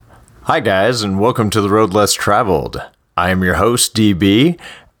Hi guys, and welcome to The Road Less Traveled. I am your host, DB,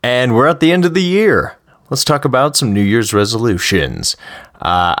 and we're at the end of the year. Let's talk about some New Year's resolutions.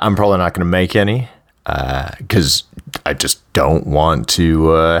 I'm probably not going to make any, because I just don't want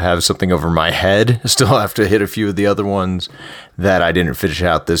to have something over my head. Still have to hit a few of the other ones that I didn't finish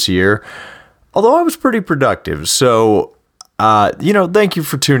out this year. Although I was pretty productive, so, thank you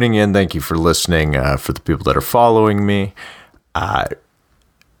for tuning in. Thank you for listening, for the people that are following me.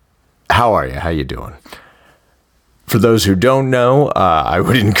 How are you? How you doing? For those who don't know, I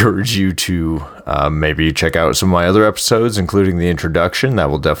would encourage you to maybe check out some of my other episodes, including the introduction. That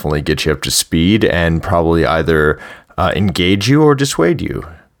will definitely get you up to speed and probably either engage you or dissuade you.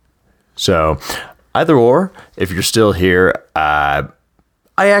 So either or, if you're still here, I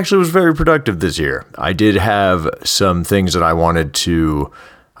actually was very productive this year. I did have some things that I wanted to,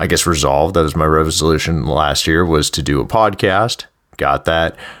 resolve. That was my resolution last year, was to do a podcast. Got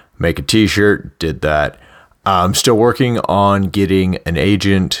that. Make a t-shirt. Did that. I'm still working on getting an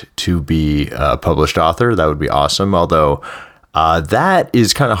agent to be a published author. That would be awesome. Although that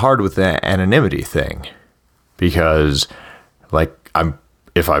is kind of hard with the anonymity thing, because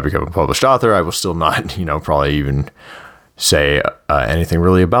if I become a published author, I will still not, probably even say anything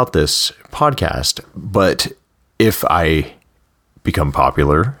really about this podcast. But if I become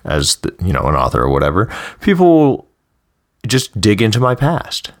popular as an author or whatever, people will just dig into my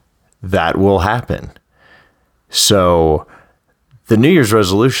past. That will happen. So the New Year's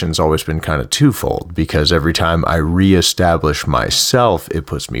resolution's always been kind of twofold, because every time I reestablish myself, it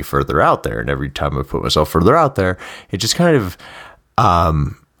puts me further out there. And every time I put myself further out there, it just kind of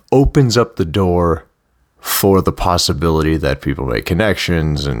opens up the door for the possibility that people make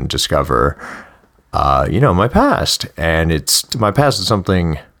connections and discover, my past. And my past is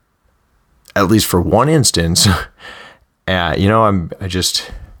something, at least for one instance, I'm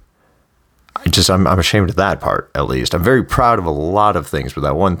ashamed of that part, at least. I'm very proud of a lot of things, but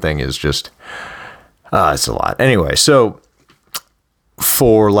that one thing is just, it's a lot. Anyway, so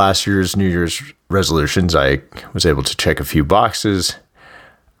for last year's New Year's resolutions, I was able to check a few boxes.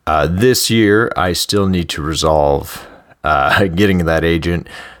 This year, I still need to resolve getting that agent.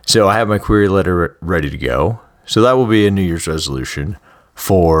 So I have my query letter ready to go. So that will be a New Year's resolution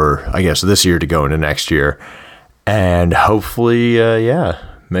for, this year to go into next year. And hopefully,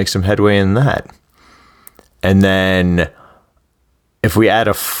 make some headway in that. And then if we add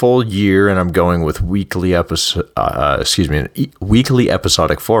a full year, and I'm going with weekly episodic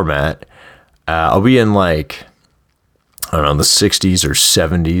format, I'll be in the 60s or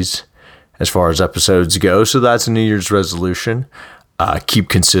 70s as far as episodes go. So that's a New Year's resolution. Keep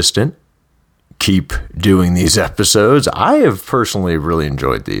consistent. Keep doing these episodes. I have personally really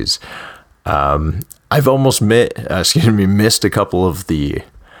enjoyed these. I've almost missed a couple of the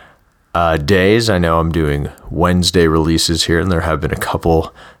days. I know I'm doing Wednesday releases here, and there have been a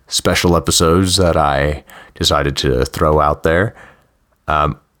couple special episodes that I decided to throw out there.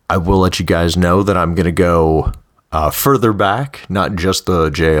 I will let you guys know that I'm going to go further back, not just the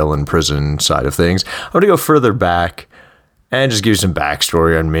jail and prison side of things. I'm going to go further back and just give you some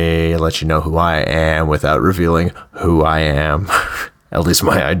backstory on me, let you know who I am without revealing who I am, at least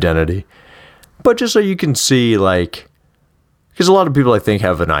my identity. But just so you can see, because a lot of people, I think,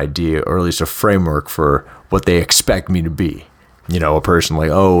 have an idea, or at least a framework for what they expect me to be. A person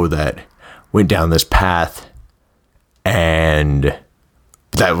that went down this path and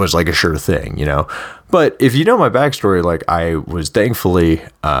that was a sure thing, But if you know my backstory, I was thankfully,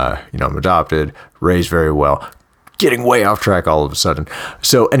 I'm adopted, raised very well, getting way off track all of a sudden.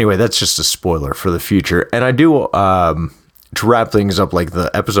 So anyway, that's just a spoiler for the future. And I do, to wrap things up,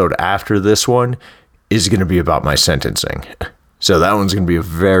 the episode after this one is going to be about my sentencing. So that one's going to be a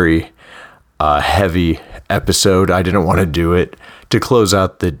very heavy episode. I didn't want to do it to close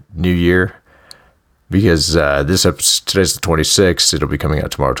out the new year, because today's the 26th. It'll be coming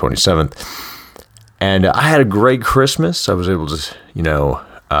out tomorrow, 27th. And I had a great Christmas. I was able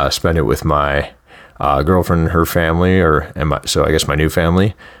to, spend it with my girlfriend and her family, so I guess my new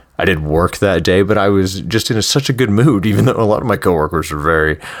family. I did work that day, but I was just in such a good mood, even though a lot of my coworkers were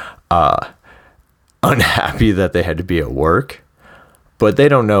very unhappy that they had to be at work. But they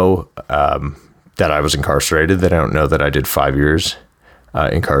don't know that I was incarcerated. They don't know that I did 5 years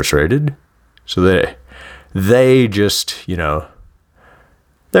incarcerated. So they just, they're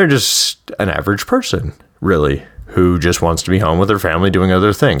just an average person, really, who just wants to be home with their family doing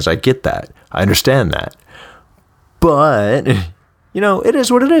other things. I get that. I understand that. But, it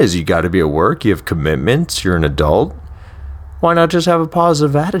is what it is. You got to be at work. You have commitments. You're an adult. Why not just have a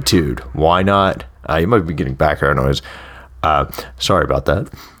positive attitude? Why not? You might be getting background noise. Sorry about that.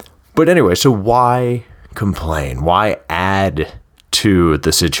 But anyway, so why complain? Why add to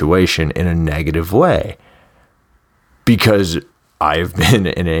the situation in a negative way? Because I've been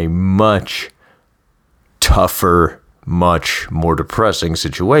in a much tougher, much more depressing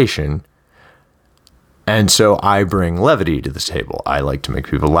situation. And so I bring levity to this table. I like to make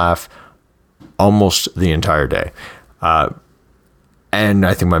people laugh almost the entire day. And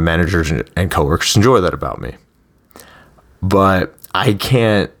I think my managers and coworkers enjoy that about me. But I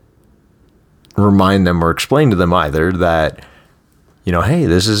can't remind them or explain to them either that, hey,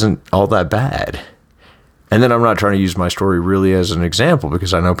 this isn't all that bad. And then I'm not trying to use my story really as an example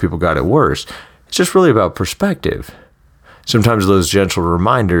because I know people got it worse. It's just really about perspective. Sometimes those gentle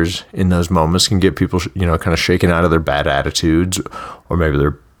reminders in those moments can get people, kind of shaken out of their bad attitudes, or maybe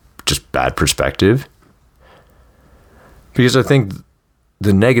they're just bad perspective. Because I think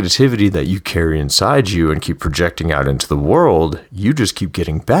the negativity that you carry inside you and keep projecting out into the world, you just keep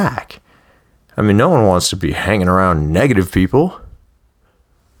getting back. I mean, no one wants to be hanging around negative people.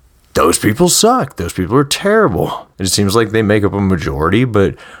 Those people suck. Those people are terrible. It seems like they make up a majority,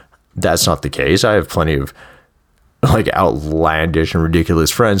 but that's not the case. I have plenty of outlandish and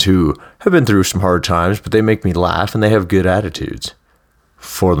ridiculous friends who have been through some hard times, but they make me laugh and they have good attitudes.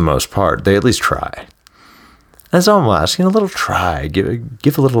 For the most part, they at least try. That's all I'm asking, a little try,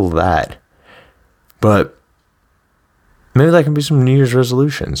 give a little of that. But maybe that can be some New Year's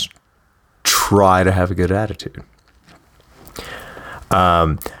resolutions. Try to have a good attitude.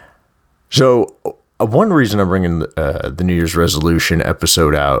 So one reason I'm bringing the New Year's resolution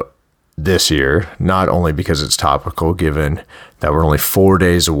episode out this year, not only because it's topical, given that we're only 4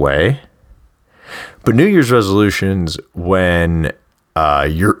 days away, but New Year's resolutions when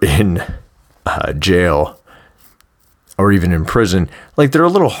you're in jail or even in prison, they're a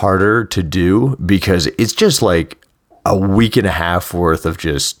little harder to do because it's just a week and a half worth of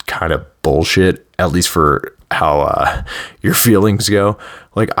just kind of bullshit, at least for how your feelings go.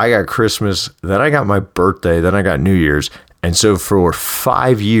 I got Christmas, then I got my birthday, then I got New Year's. And so for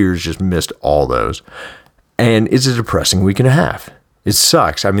 5 years, just missed all those. And it's a depressing week and a half. It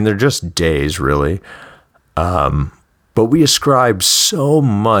sucks. I mean, they're just days, really. But we ascribe so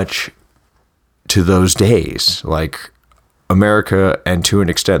much to those days. America, and to an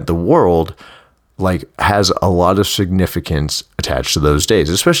extent the world, has a lot of significance attached to those days,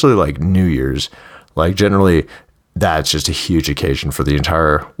 especially New Year's. Generally, that's just a huge occasion for the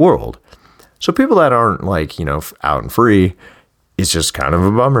entire world. So people that aren't out and free, it's just kind of a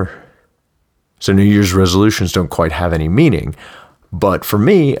bummer. So New Year's resolutions don't quite have any meaning. But for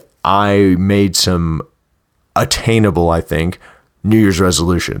me, I made some attainable, I think, New Year's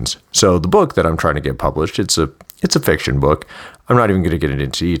resolutions. So the book that I'm trying to get published, it's a fiction book. I'm not even going to get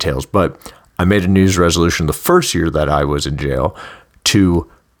into details, but I made a New Year's resolution the first year that I was in jail to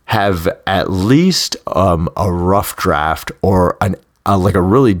have at least a rough draft or a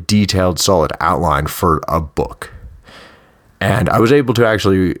really detailed, solid outline for a book. And I was able to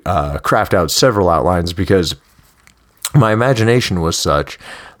actually craft out several outlines because my imagination was such,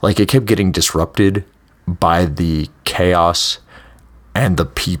 it kept getting disrupted by the chaos and the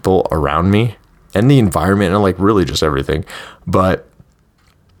people around me and the environment and really just everything. But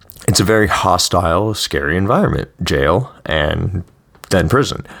it's a very hostile, scary environment, jail and then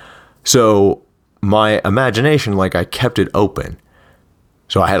prison. So my imagination, I kept it open.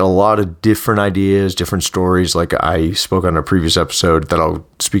 So I had a lot of different ideas, different stories. I spoke on a previous episode that I'll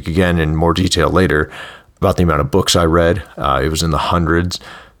speak again in more detail later about the amount of books I read. It was in the hundreds.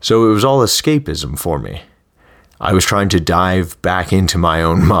 So it was all escapism for me. I was trying to dive back into my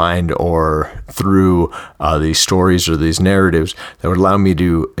own mind or through these stories or these narratives that would allow me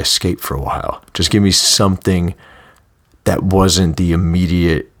to escape for a while. Just give me something that wasn't the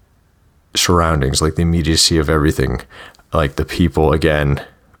immediate surroundings, the immediacy of everything. The people, again,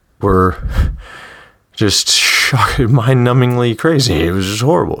 were just mind-numbingly crazy. It was just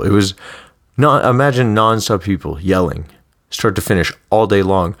horrible. It was imagine nonstop people yelling, start to finish, all day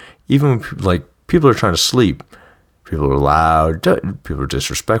long. Even when, people are trying to sleep. People are loud. People are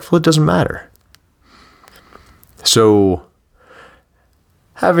disrespectful. It doesn't matter. So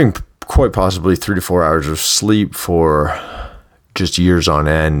having quite possibly 3 to 4 hours of sleep for just years on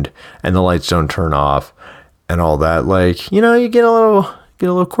end, and the lights don't turn off, and all that, you get a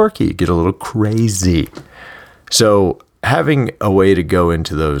little quirky, get a little crazy. So having a way to go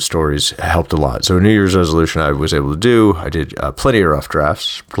into those stories helped a lot. So New Year's resolution I was able to do. I did plenty of rough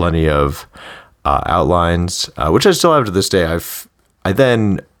drafts, plenty of outlines, which I still have to this day.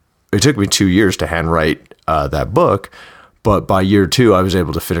 It took me 2 years to handwrite that book, but by year 2, I was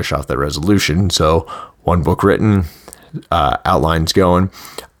able to finish off that resolution. So 1 book written, outlines going.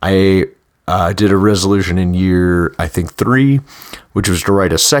 I did a resolution in year, I think 3, which was to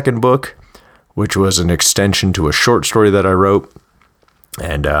write a second book, which was an extension to a short story that I wrote.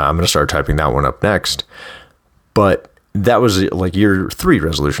 And I'm going to start typing that one up next. But that was like year 3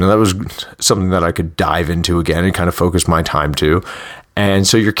 resolution. That was something that I could dive into again and kind of focus my time to. And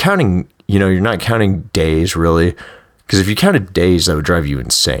so you're counting, you're not counting days really, because if you counted days, that would drive you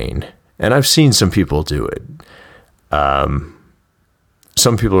insane. And I've seen some people do it.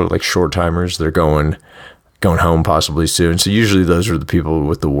 Some people are like short timers. They're going home possibly soon. So usually those are the people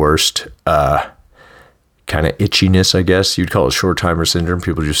with the worst kind of itchiness, I guess. You'd call it short timer syndrome.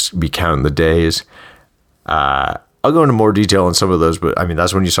 People just be counting the days. I'll go into more detail on some of those, but I mean,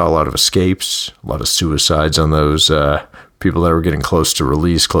 that's when you saw a lot of escapes, a lot of suicides on those people that were getting close to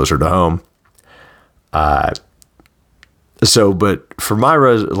release, closer to home. But for my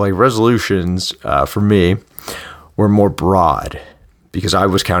resolutions, for me, were more broad because I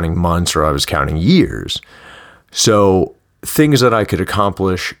was counting months or I was counting years. So things that I could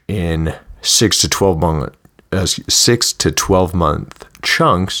accomplish in 6 to 12 month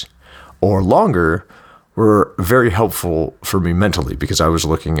chunks or longer were very helpful for me mentally because I was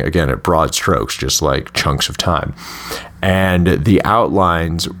looking again at broad strokes, just like chunks of time. And the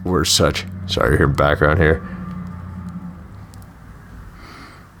outlines were such, sorry, you're background here.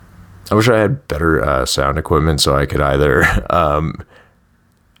 I wish I had better sound equipment so I could either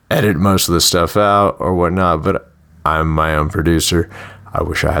edit most of the stuff out or whatnot, but I'm my own producer. I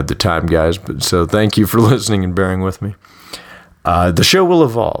wish I had the time, guys. But so thank you for listening and bearing with me. The show will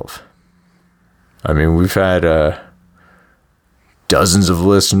evolve. I mean, we've had dozens of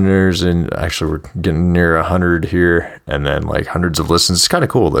listeners, and actually we're getting near 100 here, and then like hundreds of listens. It's kind of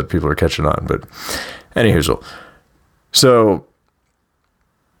cool that people are catching on. But anywho, so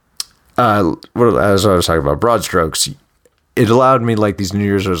as I was talking about broad strokes, it allowed me like these New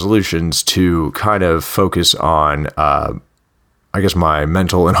Year's resolutions to kind of focus on, I guess, my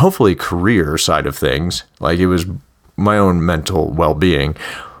mental and hopefully career side of things. Like it was my own mental well-being,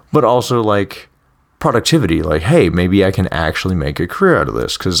 but also like productivity. Like, hey, maybe I can actually make a career out of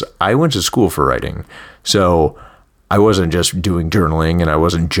this because I went to school for writing. So I wasn't just doing journaling and I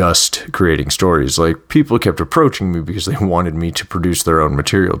wasn't just creating stories. Like people kept approaching me because they wanted me to produce their own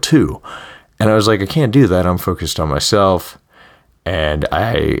material too. And I was like, I can't do that. I'm focused on myself. And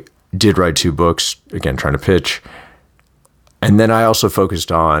I did write 2 books, again, trying to pitch. And then I also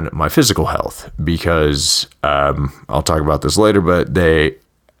focused on my physical health because I'll talk about this later, but they,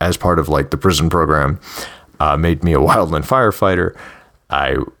 as part of like the prison program, made me a wildland firefighter.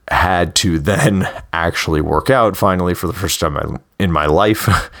 I had to then actually work out finally for the first time in my life.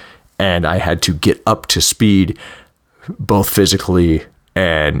 And I had to get up to speed, both physically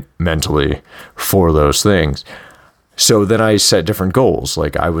and mentally, for those things. So then I set different goals.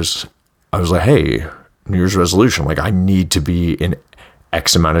 Like I was like, hey, New Year's resolution, like I need to be in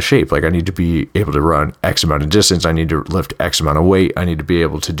X amount of shape. Like I need to be able to run X amount of distance. I need to lift X amount of weight. I need to be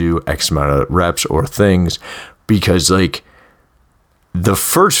able to do X amount of reps or things, because like the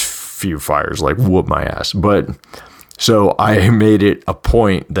first few fires like whoop my ass. But so I made it a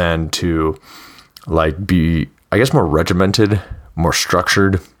point then to like be, I guess, more regimented, more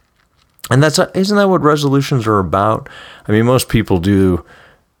structured. And isn't that what resolutions are about? I mean, most people do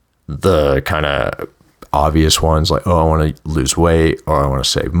the kind of obvious ones like, oh, I want to lose weight, or I want to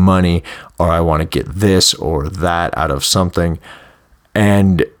save money, or I want to get this or that out of something.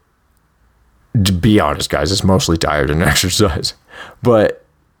 And to be honest, guys, it's mostly diet and exercise. But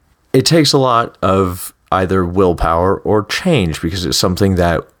it takes a lot of either willpower or change, because it's something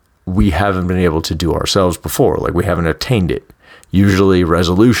that we haven't been able to do ourselves before. Like we haven't attained it. Usually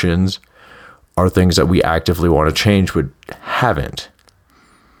resolutions are things that we actively want to change but haven't.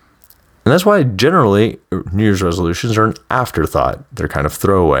 And that's why generally New Year's resolutions are an afterthought. They're kind of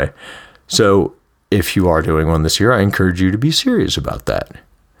throwaway. So if you are doing one this year, I encourage you to be serious about that.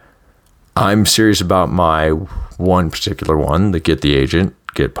 I'm serious about my one particular one, the Get the Agent,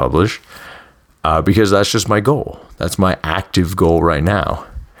 get published, because that's just my goal. That's my active goal right now.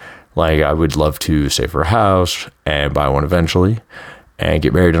 Like I would love to save for a house and buy one eventually and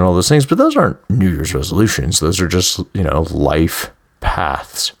get married and all those things. But those aren't New Year's resolutions. Those are just, life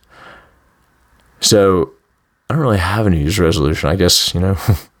paths. So I don't really have a New Year's resolution. I guess,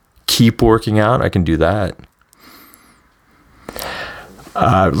 keep working out. I can do that.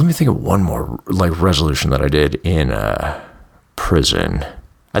 Let me think of one more like resolution that I did in prison.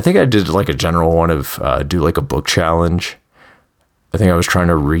 I think I did like a general one of do like a book challenge. I think I was trying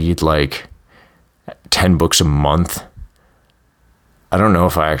to read like 10 books a month. I don't know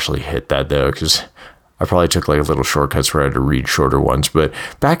if I actually hit that though, because I probably took like little shortcuts where I had to read shorter ones, but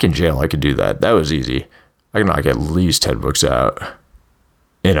back in jail, I could do that. That was easy. I could knock at least 10 books out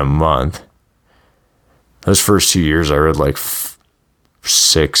in a month. Those first 2 years, I read like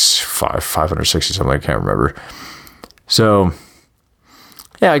 560 something. I can't remember. So,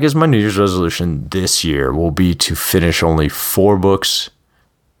 yeah, I guess my New Year's resolution this year will be to finish only 4 books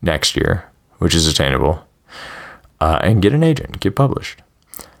next year, which is attainable, and get an agent, get published.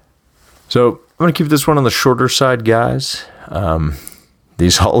 So I'm going to keep this one on the shorter side, guys.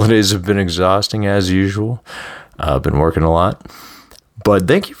 These holidays have been exhausting as usual. I've been working a lot. But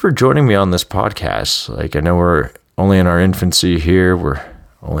thank you for joining me on this podcast. Like, I know we're only in our infancy here. We're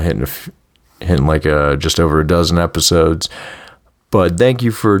only hitting like just over a dozen episodes. But thank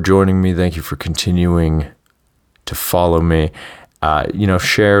you for joining me. Thank you for continuing to follow me.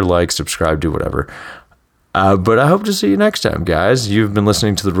 Share, like, subscribe, do whatever. But I hope to see you next time, guys. You've been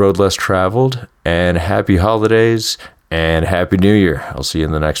listening to The Road Less Traveled, and happy holidays and happy New Year. I'll see you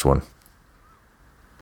in the next one.